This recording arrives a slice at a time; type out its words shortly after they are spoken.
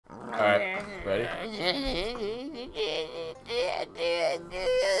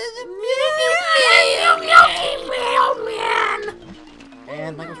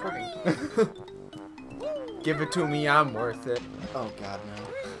And Michael's working. Give it to me, I'm worth it. Oh god, no.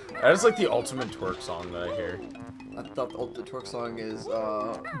 That is like the ultimate twerk song that I hear. I thought the ultimate twerk song is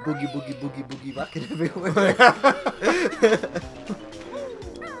Boogie Boogie Boogie Boogie Rocket Everywhere.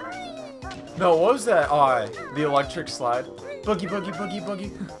 No, what was that? The electric slide. Boogie Boogie Boogie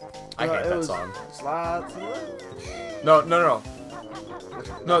Boogie. I hate that song. Slide. No.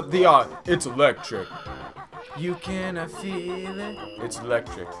 No, it's electric. You can feel it. It's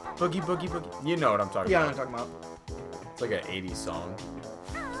electric. Boogie Boogie Boogie. You know what I'm talking Yeah, about. I'm talking about. It's like an 80s song.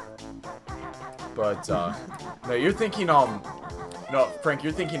 But, no, you're thinking, no, Frank,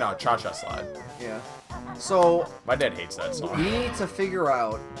 you're thinking, Cha-Cha Slide. Yeah. So, My dad hates that song. we need to figure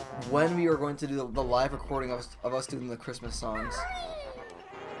out when we are going to do the live recording of us doing the Christmas songs.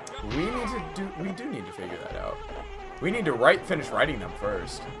 We do need to figure that out. We need to finish writing them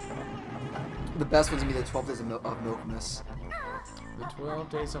first. The best one's gonna be the 12 Days of Milkmas. The 12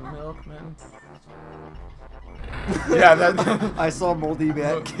 Days of Milkmen. Yeah, that. I saw Moldy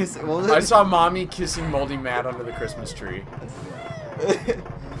Matt kissing. I saw Mommy kissing Moldy Matt under the Christmas tree.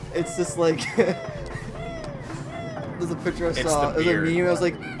 It's just like there's a picture I saw. The There's a meme. I was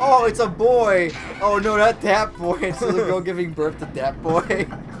like, oh, it's a boy. Oh no, not that boy. It's the girl giving birth to that boy.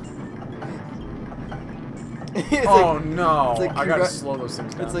 Oh like, no! Like I gotta slow those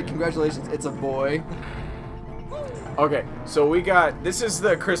things down. It's like congratulations, it's a boy. Okay, so we got this is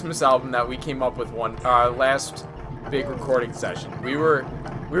the Christmas album that we came up with last big recording session. We were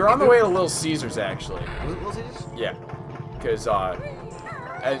on the way to Little Caesars actually. Little Caesars? Yeah, because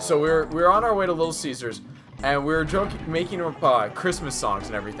and so we were on our way to Little Caesars, and we were making up Christmas songs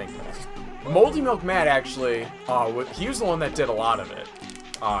and everything. Moldy Milk Matt actually, he was the one that did a lot of it.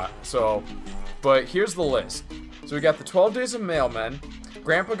 But here's the list. So we got the 12 Days of Mailmen.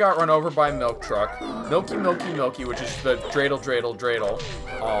 Grandpa got run over by a milk truck. Milky, Milky, Milky, which is the dreidel, dreidel, dreidel.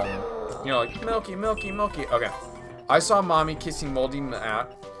 You know, like Milky, Milky, Milky. Okay. I saw Mommy kissing Moldy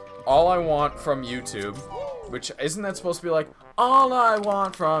Matt. All I want from YouTube, which isn't that supposed to be like all I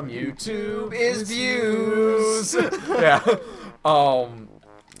want from YouTube is views. Yeah.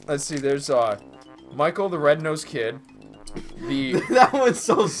 Let's see. There's Michael the Red-Nosed Kid. That one's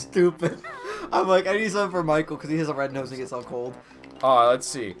so stupid. I'm like, I need something for Michael because he has a red nose and he gets all cold. Let's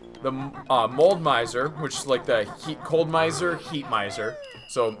see. The Mold Miser, which is like the cold miser, heat miser.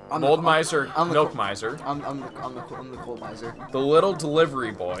 So Mold Miser, Milk Miser. I'm the cold miser. The Little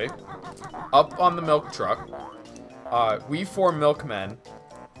Delivery Boy. Up on the Milk Truck. We Four Milkmen.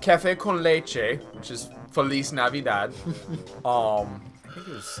 Café con Leche, which is Feliz Navidad. I think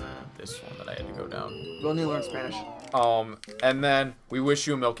it was this one that I had to go down. We'll need to learn Spanish. And then We Wish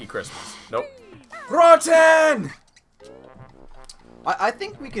You a Milky Christmas. Nope. Rotten! I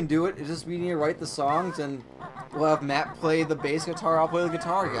think we can do it. It's just we need to write the songs and we'll have Matt play the bass guitar. I'll play the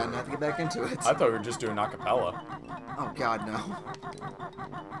guitar again. I have to get back into it. I thought we were just doing a cappella. Oh god, no.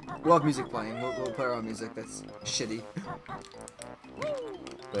 We'll have music playing. We'll play our own music. That's shitty.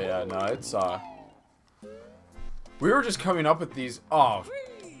 But yeah, no, it's we were just coming up with these. Oh,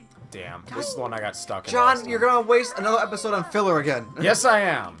 damn! This is the one I got stuck in. John, you're gonna waste another episode on filler again. Yes, I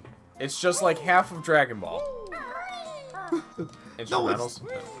am. It's just like half of Dragon Ball. Instrumentals.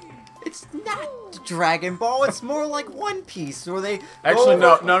 No, it's not Dragon Ball. It's more like One Piece, where they actually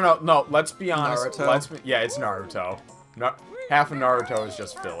no. Let's be honest. Naruto. Yeah, it's Naruto. Half of Naruto is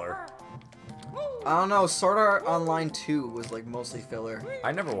just filler. I don't know. Sword Art Online 2 was like mostly filler.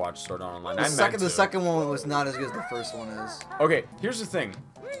 I never watched Sword Art Online. The second one was not as good as the first one is. Okay, here's the thing.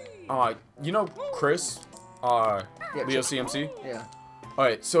 You know Chris? Yeah, Leo CMC? Yeah.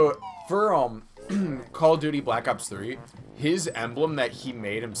 Alright, so for Call of Duty Black Ops 3, his emblem that he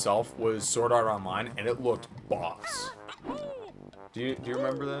made himself was Sword Art Online, and it looked boss. Do you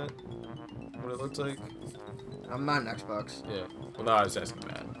remember that? What it looked like? I'm not an Xbox. Yeah. Well, no, I was asking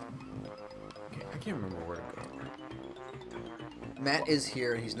Matt. Okay, I can't remember where to go. Matt is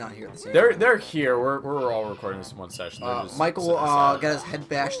here, and he's not here at the same time. time. They're here. We're all recording this in one session. Michael got his head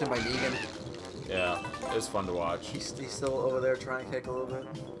bashed in by Negan. Yeah, it was fun to watch. He's still over there trying to kick a little bit.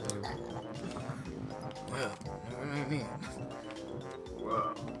 Yeah.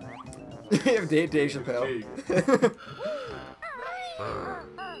 Well, Dave Chappelle.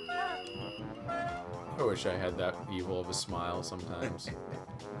 I wish I had that evil of a smile sometimes.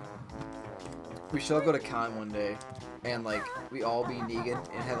 We should all go to con one day, and like we all be Negan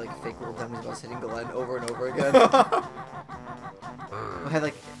and have like fake little demos of us hitting Glenn over and over again. We had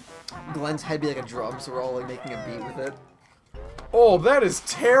like Glenn's head be like a drum, so we're all like making a beat with it. Oh, that is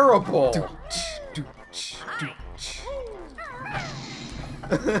terrible.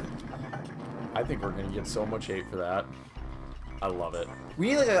 I think we're gonna get so much hate for that. I love it.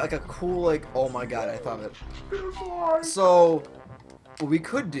 We need like a cool like. Oh my god! I thought of it. So, what we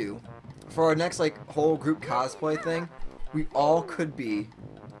could do for our next like whole group cosplay thing, we all could be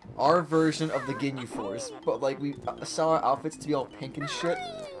our version of the Ginyu Force, but like we sell our outfits to be all pink and shit.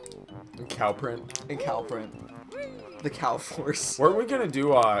 And cow print. And cow print. The Cow Force. Weren't we gonna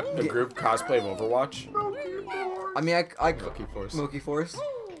do the group cosplay of Overwatch? I mean, I Milky Force. Milky Force.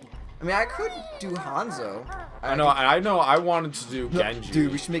 I mean, I could do Hanzo. I know. I wanted to do Genji.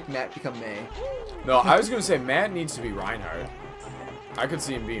 Dude, we should make Matt become May. No, I was gonna say Matt needs to be Reinhardt. I could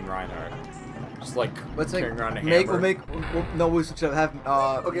see him being Reinhardt. Just like carrying around a hammer. We should have.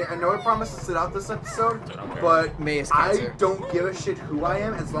 Okay, I know I promised to sit out this episode, Okay. but May is cancer. I don't give a shit who I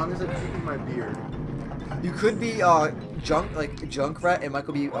am as long as I'm keeping my beard. You could be Junkrat, and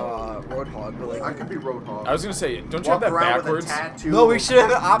Michael be Roadhog, but like I could be Roadhog. I was gonna say, don't you have that around backwards? With a tattoo. no, we should have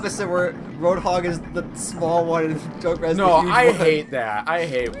it opposite where Roadhog is the small one and Junkrat is No, the huge I one. hate that. I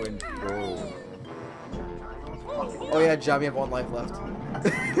hate when. Whoa. Oh yeah, John, we have 1 life left.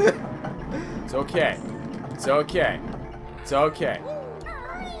 It's okay. It's okay. It's okay.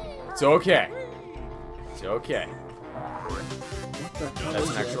 It's okay. It's okay. What the hell That's is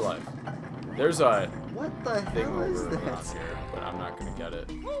an extra that? life. There's a What the thing hell is over that? here, but I'm not gonna get it.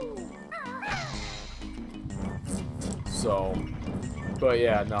 So, but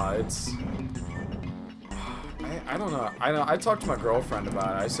yeah, no, it's. I don't know. I talked to my girlfriend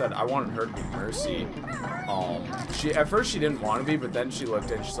about it. I said I wanted her to be Mercy. She at first she didn't want to be, but then she looked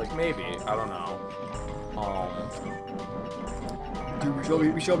at it and she's like, maybe. I don't know. Dude,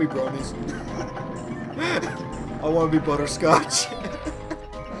 we shall be bronies. I want to be butterscotch.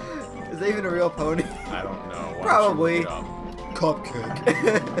 Is that even a real pony? I don't know. Why Probably. don't you look it up?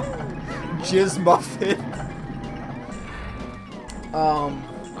 Cupcake. Jizz muffin.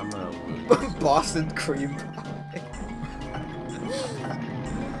 I'm gonna lose. Boston cream pie.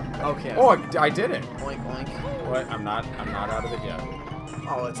 Okay. Oh, I did it. Oink oink. What? I'm not out of it yet.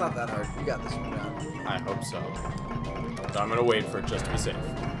 Oh, it's not that hard. You got this one down. I hope so. So I'm gonna wait for it just to be safe.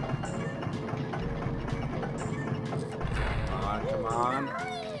 Come on.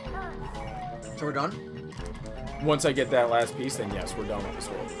 So we're done? Once I get that last piece, then yes, we're done with this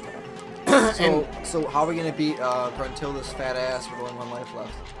world. So how are we gonna beat Gruntilda's fat ass with only 1 life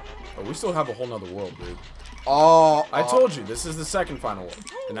left? Oh, we still have a whole nother world, dude. Oh, I told you, this is the second final world.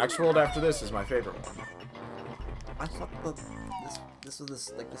 The next world after this is my favorite one. I thought this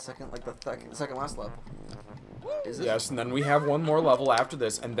was like the second last level. Is it? Yes, and then we have one more level after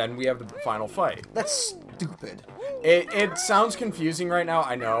this, and then we have the final fight. That's stupid. It sounds confusing right now,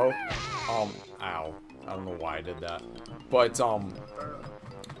 I know. Ow. I don't know why I did that. But,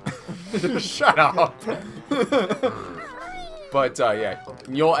 shut up. But, yeah,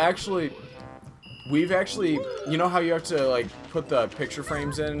 we've actually, you know how you have to, like, put the picture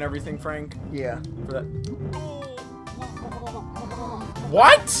frames in and everything, Frank? Yeah. For that.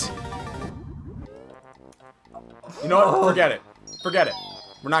 What? You know what? Forget it. Forget it.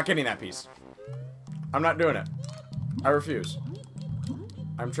 We're not getting that piece. I'm not doing it. I refuse.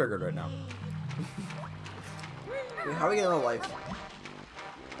 I'm triggered right now. Wait, how do we get another life?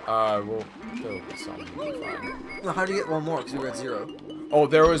 Well, there'll be something fine. No, how do you get one more? Because we were at 0. Oh,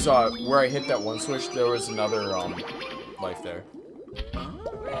 there was, where I hit that one switch, there was another, life there.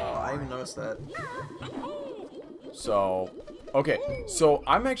 Oh, I didn't even notice that. So, okay, so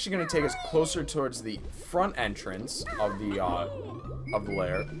I'm actually gonna take us closer towards the front entrance of the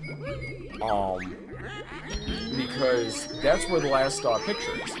lair, because that's where the last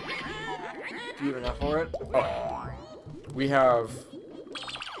picture is. Do you have enough for it? Oh, we have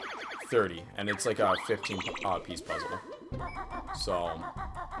 30, and it's like a 15 piece puzzle. So,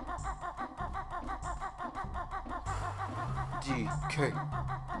 DK.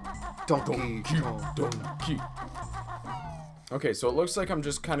 Donkey. Okay, so it looks like I'm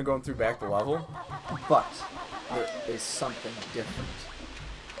just kind of going through back the level. But there is something different,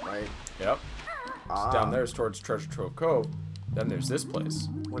 right? Yep. So down there is towards Treasure Trove Cove. Then there's this place.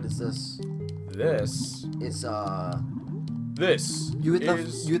 What is this? This. It's This. you have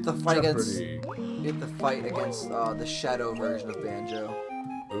to fight Jeopardy. against. You have to fight against the shadow version of Banjo.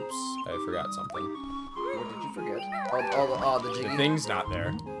 Oops, I forgot something. What did you forget? The The jiggy. thing's not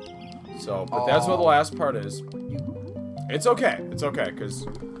there. So, but that's what the last part is. It's okay. It's okay, because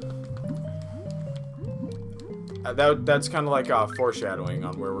that's kind of like foreshadowing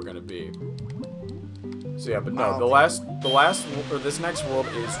on where we're gonna be. So yeah, but no, this next world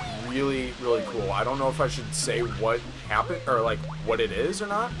is really, really cool. I don't know if I should say what happened or like what it is or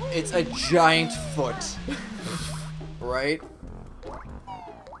not. It's a giant foot, right?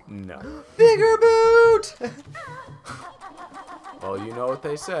 No. Bigger boot! Well, you know what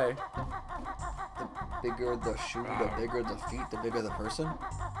they say. The bigger the shoe, the bigger the feet, the bigger the person.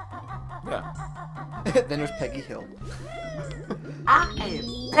 Yeah. Then there's Peggy Hill. I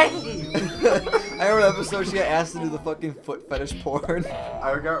am Peggy. I remember the episode she got asked to do the fucking foot fetish porn.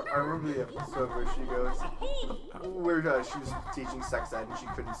 I remember the episode where she goes, where she was teaching sex ed and she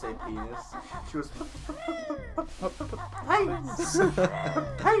couldn't say penis. She was penis,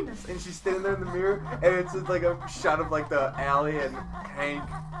 penis, and she's standing there in the mirror, and it's just like a shot of like the alley and Hank,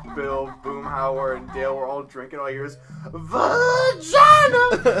 Bill, Boomhauer, and Dale were all drinking. All I hear is vagina.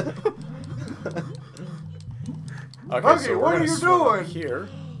 Okay, so what are you doing here?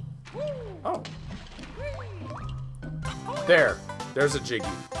 Oh. There's a Jiggy.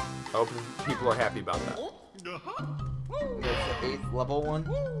 I hope people are happy about that. That's the 8th level one.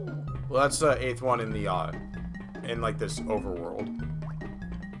 Well, that's the 8th one in the in like this overworld.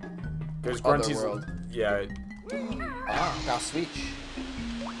 There's Grunty's. Otherworld. Yeah. Ah, got Switch.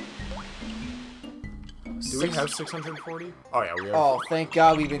 Do we have 640? Oh yeah, we have. Oh, thank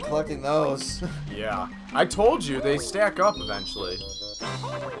God we've been collecting those. Yeah. I told you they stack up eventually.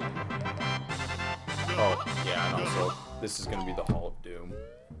 Oh yeah, and also this is gonna be the Hall of Doom.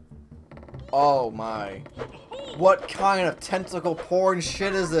 Oh my. What kind of tentacle porn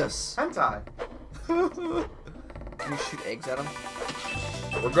shit is this? Hentai. Can you shoot eggs at him?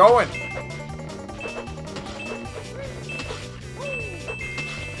 We're going.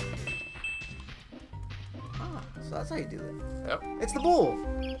 Ah, so that's how you do it. Yep. It's the bull.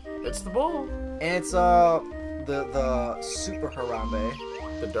 It's the bull. And it's the Super Harambe.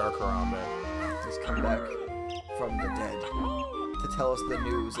 The Dark Harambe. He's come back from the dead to tell us the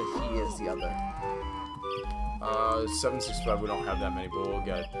news that he is the other. 765. We don't have that many, but we'll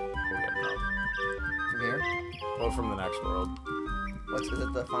get enough. From here? Well, from the next world. Is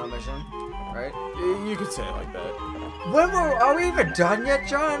it the final mission? Right? You could say it like that. Are we even done yet,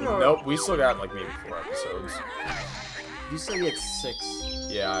 John? Or? Nope, we still got like maybe 4 episodes. You said you had 6.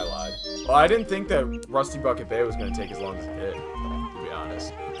 Yeah, I lied. Well, I didn't think that Rusty Bucket Bay was gonna take as long as it did, to be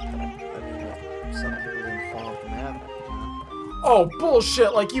honest. I mean, some people didn't fall off the map. Oh,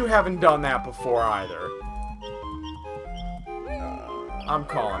 bullshit! Like you haven't done that before either. I'm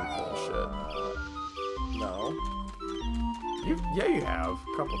calling bullshit. No. Yeah, you have.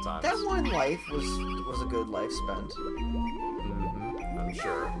 A couple times. That one life was a good life spent. Mm-hmm, I'm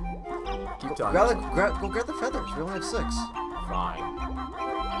sure. Keep Go telling me. grab the feathers. We only have 6. Fine.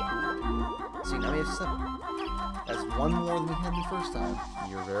 See, now we have 7. That's 1 more than we had the first time.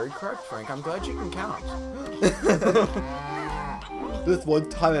 You're very correct, Frank. I'm glad you can count. This one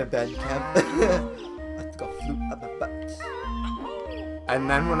time at band camp, I took a flute at my butt. And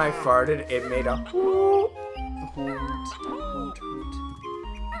then when I farted, it made a hoot. Hoot, hoot, hoot.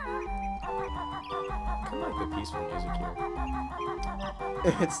 Kind of like the peaceful music here.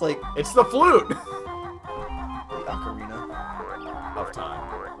 It's like It's the flute the ocarina. of time.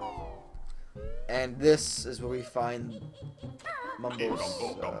 And this is where we find Mumbo's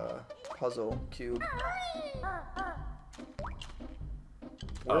puzzle cube.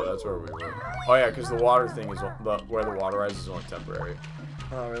 Oh, that's where we were. Oh yeah, because the water thing is where the water rise is only temporary.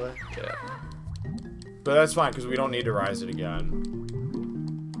 Oh, really? Yeah. But that's fine because we don't need to rise it again.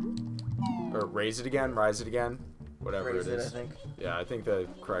 Or raise it again, rise it again, whatever Raise it is. I think. Yeah, I think the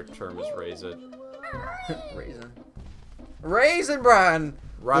correct term is raise it. Raisin. Raisin Bran!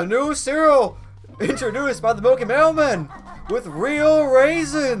 The new cereal introduced by the Milky Mailmen with real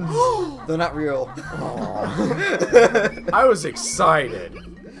raisins! They're not real. I was excited.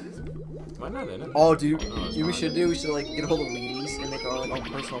 Am I not in it? Oh, dude, we should like get a hold of Wheaties and make our own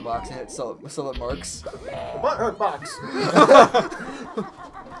personal box and sell it Marks. Butthurt box.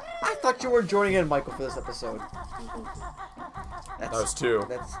 I thought you were joining in, Michael, for this episode. That was 2.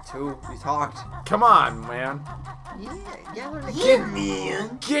 That's 2. We talked. Come on, man.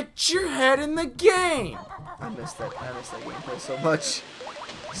 Get your head in the game. I missed that gameplay so much.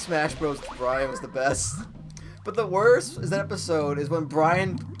 Smash Bros. With Brian was the best. But the worst is that episode is when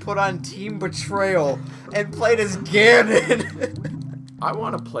Brian put on Team Betrayal and played as Ganon. I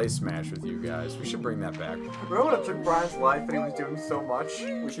want to play Smash with you guys. We should bring that back. Remember when it took Brian's life and he was doing so much?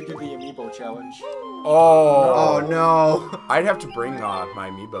 We should do the amiibo challenge. Oh. Oh no. I'd have to bring my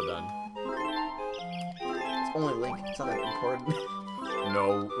amiibo then. It's only Link. It's not that important.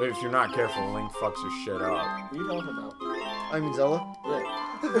 No, if you're not careful, Link fucks your shit up. What are you talking about? I mean Zelda.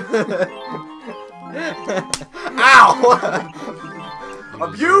 Yeah. Ow!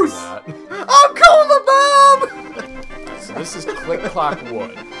 Abuse! I'm calling the bomb! So this is Click Clock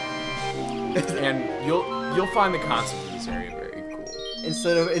Wood, and you'll find the concept of this area very cool.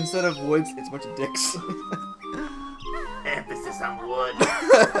 Instead of woods, it's a bunch of dicks. Emphasis on wood.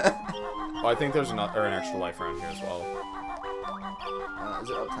 Oh, I think there's an extra life around here as well. Is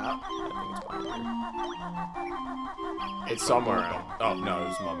it up top? I think it's behind here. It's somewhere around. Oh, no, it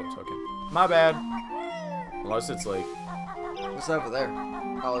was Mumbo token. My bad. Unless it's like... What's over there?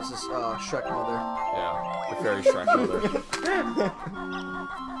 Oh, it's just Shrek Mother. Yeah, the fairy Shrek mother.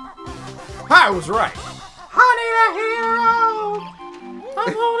 I was right! Honey the hero!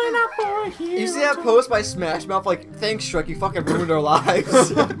 I'm holding up for a hero. You see that post by Smash Mouth? Like, thanks Shrek, you fucking ruined our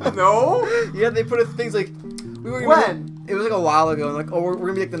lives. No? Yeah, they put things like... We were When? It was like a while ago, and like, oh, we're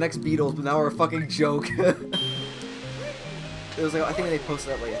gonna be like the next Beatles, but now we're a fucking joke. It was like, I think they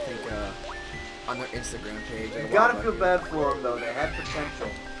posted that, like, I think, on their Instagram page. You gotta feel bad for them though. They had potential.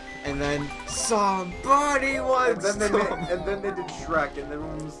 And then somebody wants. And then they did Shrek, and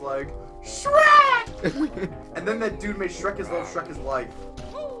everyone was like, Shrek! And then that dude made Shrek is love, Shrek is life.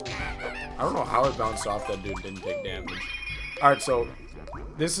 I don't know how it bounced off that dude didn't take damage. Alright, so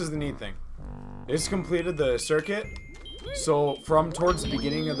this is the neat thing. It's completed the circuit. So from towards the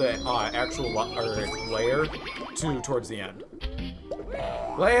beginning of the actual layer to towards the end.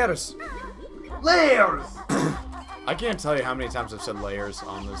 Layers! Layers! I can't tell you how many times I've said layers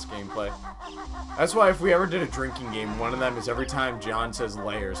on this gameplay. That's why if we ever did a drinking game, one of them is every time John says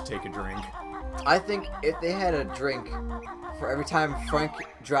layers, take a drink. I think if they had a drink for every time Frank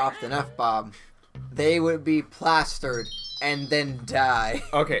dropped an F-bomb, they would be plastered and then die.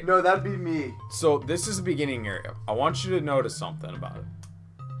 Okay. No, that'd be me. So this is the beginning area. I want you to notice something about it.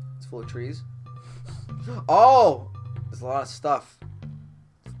 It's full of trees. Oh! There's a lot of stuff.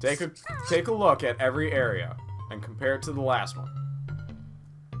 Take a look at every area and compare it to the last one.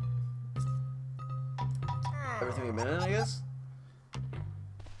 Everything we've been in, I guess?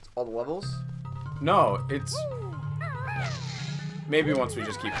 All the levels? No, it's... Maybe once we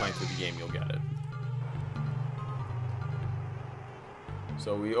just keep playing through the game, you'll get it.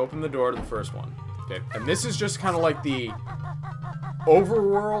 So we open the door to the first one. Okay, and this is just kind of like the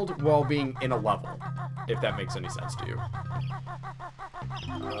overworld while being in a level, if that makes any sense to you.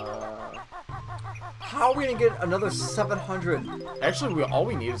 How are we gonna get another 700? Actually, all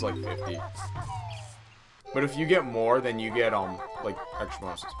we need is like 50. But if you get more, then you get like extra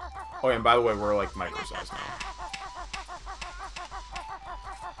bonuses. Oh, and by the way, we're like micro size now.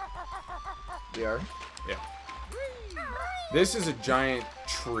 We are? Yeah. This is a giant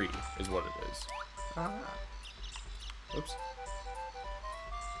tree, is what it is. Oops.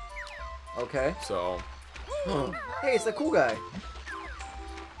 Okay. So, Hey, it's the cool guy.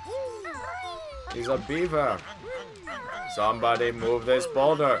 he's a beaver. Somebody move this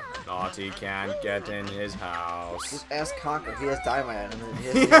boulder. Naughty can't get in his house. Just ask Conker. He has dynamite and he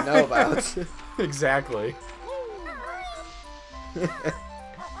doesn't even know about. Exactly.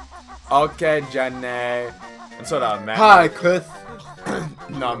 Okay, Jenny. And so Matt. Hi, Chris.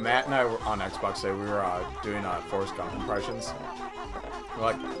 No, Matt and I were on Xbox today. We were doing Forrest Gump impressions. We're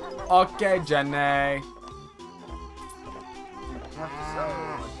like, okay, Jenny.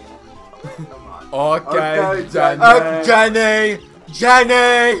 Okay, Jenny. Jenny!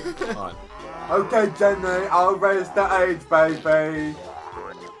 Jenny! Come on. Okay, Jenny, I'll raise the age, baby.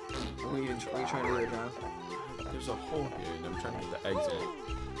 What are you trying to do there, John? There's a hole here, and I'm trying to get the eggs in it.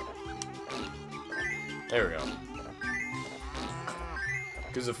 There we go.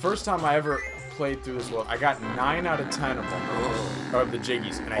 Because the first time I ever played through this world, I got 9 out of 10 of them, of the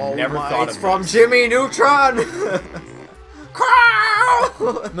Jiggies, and I never thought it's of from this. Jimmy Neutron!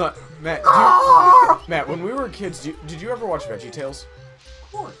 No, Matt, Matt, when we were kids, did you ever watch VeggieTales?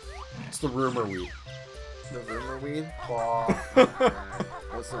 Of course. It's the rumor weed. The rumor weed?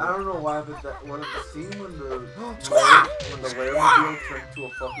 What's the I don't know why, but when the scene when the layer reveal turned to a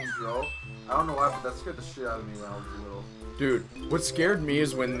fucking drill, I don't know why, but that scared the shit out of me when I was little. Dude, what scared me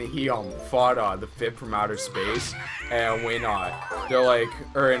is when he fought the Fib from outer space, and when they're like,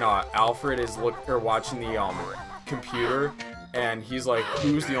 Alfred is watching the computer, and he's like,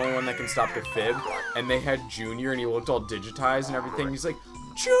 who's the only one that can stop the Fib? And they had Junior, and he looked all digitized and everything. He's like,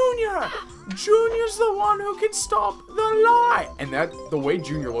 Junior's the one who can stop the lie. And the way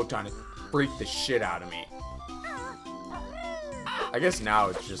Junior looked on it freaked the shit out of me. I guess now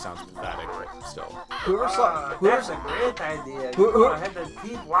it just sounds pathetic, but still. That's a great idea. I had to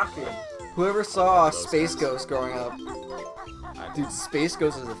keep walking. Whoever saw Space Ghost growing up, dude, Space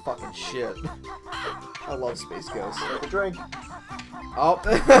Ghost is a fucking shit. I love Space Ghost. Take a drink. Oh,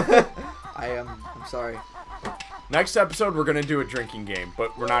 I'm sorry. Next episode, we're gonna do a drinking game,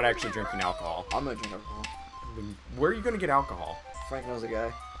 but we're not actually drinking alcohol. I'm gonna drink alcohol. Where are you gonna get alcohol? Frank knows the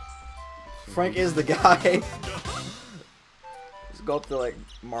guy. Frank is the guy. Just go up to like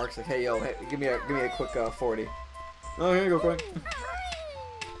Mark's like, hey yo, hey, give me a quick 40. Oh, here you go, quick.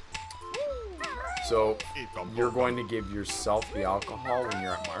 So you're going to give yourself the alcohol when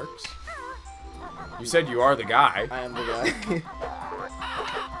you're at Mark's? You said you are the guy. I am the guy.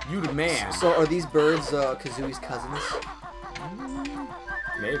 You the man. So are these birds Kazooie's cousins?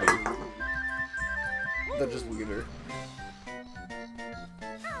 Maybe. They're just weirder.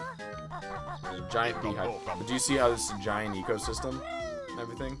 There's a giant beehive. But do you see how this is a giant ecosystem and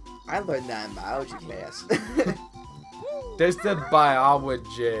everything? I learned that in biology class. There's the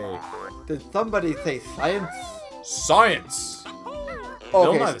biology. Did somebody say science? Science!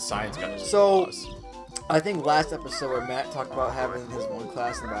 Okay, Not the science guy. so I think last episode where Matt talked about having his one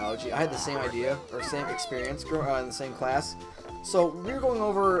class in biology, I had the same idea or same experience in the same class. So we were going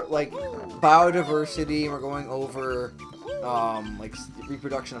over like biodiversity, and we're going over like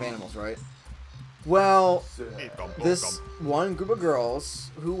reproduction of animals, right? Well, this one group of girls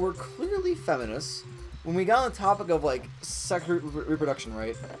who were clearly feminists, when we got on the topic of like sexual reproduction,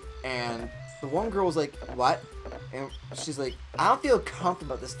 right? And the one girl was like, "What?" And she's like, "I don't feel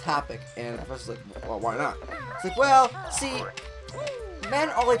comfortable about this topic." And the professor's like, "Well, why not?" It's like, "Well, see, men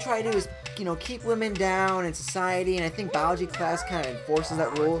all they try to do is, you know, keep women down in society, and I think biology class kind of enforces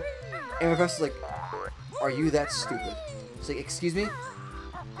that rule." And the professor's like, "Are you that stupid?" She's like, "Excuse me?"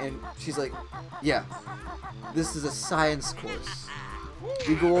 And she's like, "Yeah, this is a science course.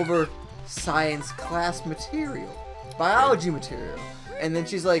 We go over science class material, biology material." And then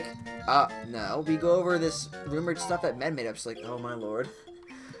she's like, no, we go over this rumored stuff that men made up." She's like, "Oh my lord."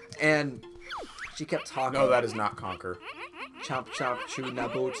 And she kept talking. No, that is not Conquer. Chomp chomp chew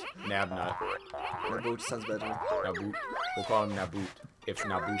naboot. Nabnut. Naboot sounds better. Naboot. We'll call him Naboot. If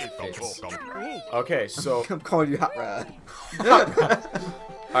Naboot fits. Okay, so... I'm calling you Hot Rod.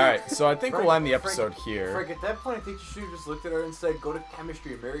 Alright, so I think Frank, we'll end the Frank, episode here. Frank, at that point, I think you should have just looked at her and said, "Go to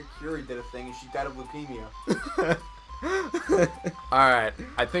chemistry." Mary Curie did a thing, and she died of leukemia. Alright,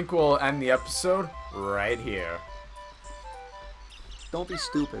 I think we'll end the episode right here. Don't be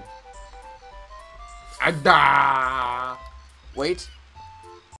stupid. Ada! Wait.